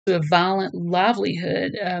to a violent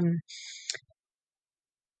livelihood,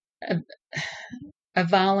 a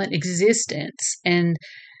violent existence. And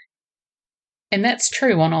that's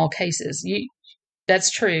true on all cases.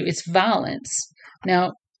 That's true. It's violence.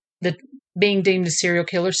 Now, the being deemed a serial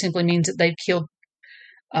killer simply means that they've killed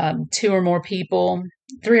 2 or more people,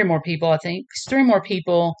 3 or more people, I think. 3 or more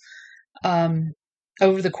people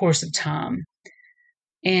over the course of time.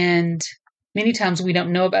 And many times we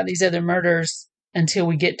don't know about these other murders until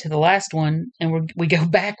we get to the last one, and we go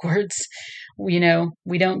backwards. We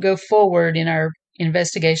don't go forward in our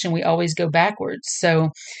investigation. We always go backwards.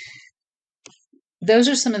 So those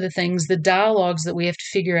are some of the things, the dialogues that we have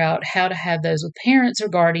to figure out how to have those with parents or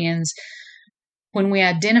guardians when we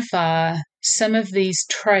identify some of these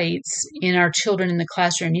traits in our children in the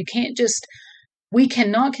classroom. We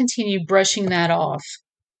cannot continue brushing that off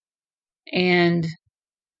and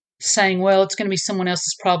saying, well, it's going to be someone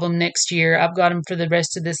else's problem next year. I've got them for the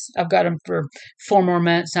rest of this. I've got them for 4 more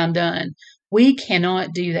months. I'm done. We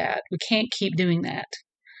cannot do that. We can't keep doing that.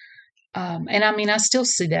 And I mean, I still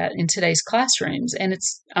see that in today's classrooms, and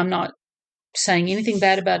I'm not saying anything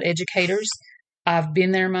bad about educators. I've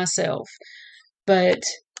been there myself, but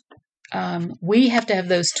we have to have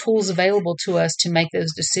those tools available to us to make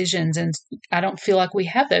those decisions, and I don't feel like we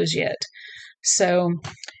have those yet. So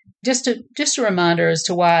just a reminder as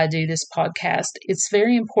to why I do this podcast. It's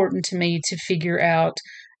very important to me to figure out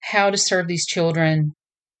how to serve these children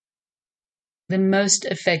the most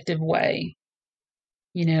effective way.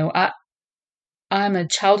 I'm a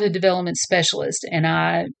childhood development specialist,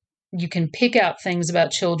 and you can pick out things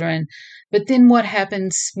about children, but then what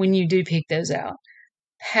happens when you do pick those out?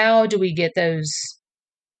 How do we get those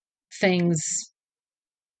things?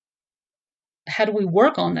 How do we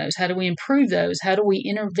work on those? How do we improve those? How do we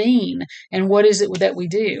intervene? And what is it that we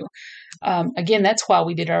do? Again, that's why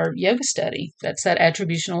we did our yoga study. That's that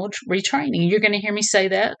attributional retraining. You're going to hear me say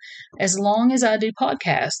that as long as I do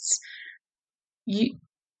podcasts.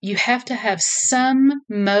 You have to have some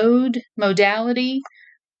modality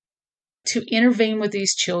to intervene with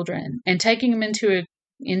these children, and taking them into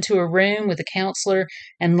a room with a counselor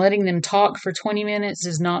and letting them talk for 20 minutes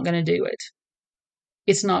is not going to do it.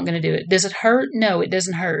 It's not going to do it. Does it hurt? No, it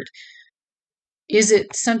doesn't hurt. Is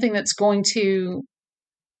it something that's going to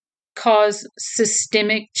cause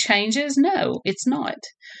systemic changes? No, it's not.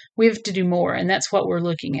 We have to do more, and that's what we're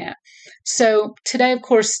looking at. So today, of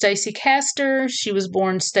course, Stacey Castor. She was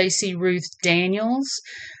born Stacey Ruth Daniels,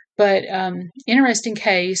 but interesting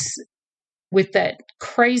case with that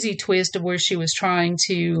crazy twist of where she was trying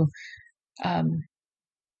to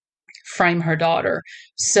frame her daughter.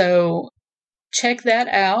 So check that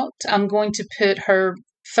out. I'm going to put her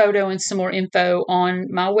photo and some more info on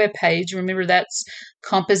my webpage. Remember, that's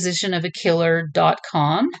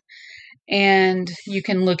compositionofakiller.com. And you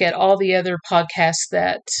can look at all the other podcasts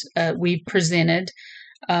that we've presented.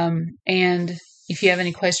 And if you have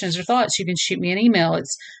any questions or thoughts, you can shoot me an email.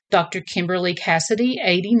 It's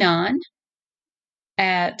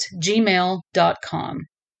drkimberlycassidy89@gmail.com.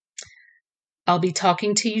 I'll be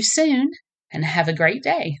talking to you soon, and have a great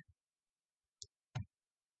day.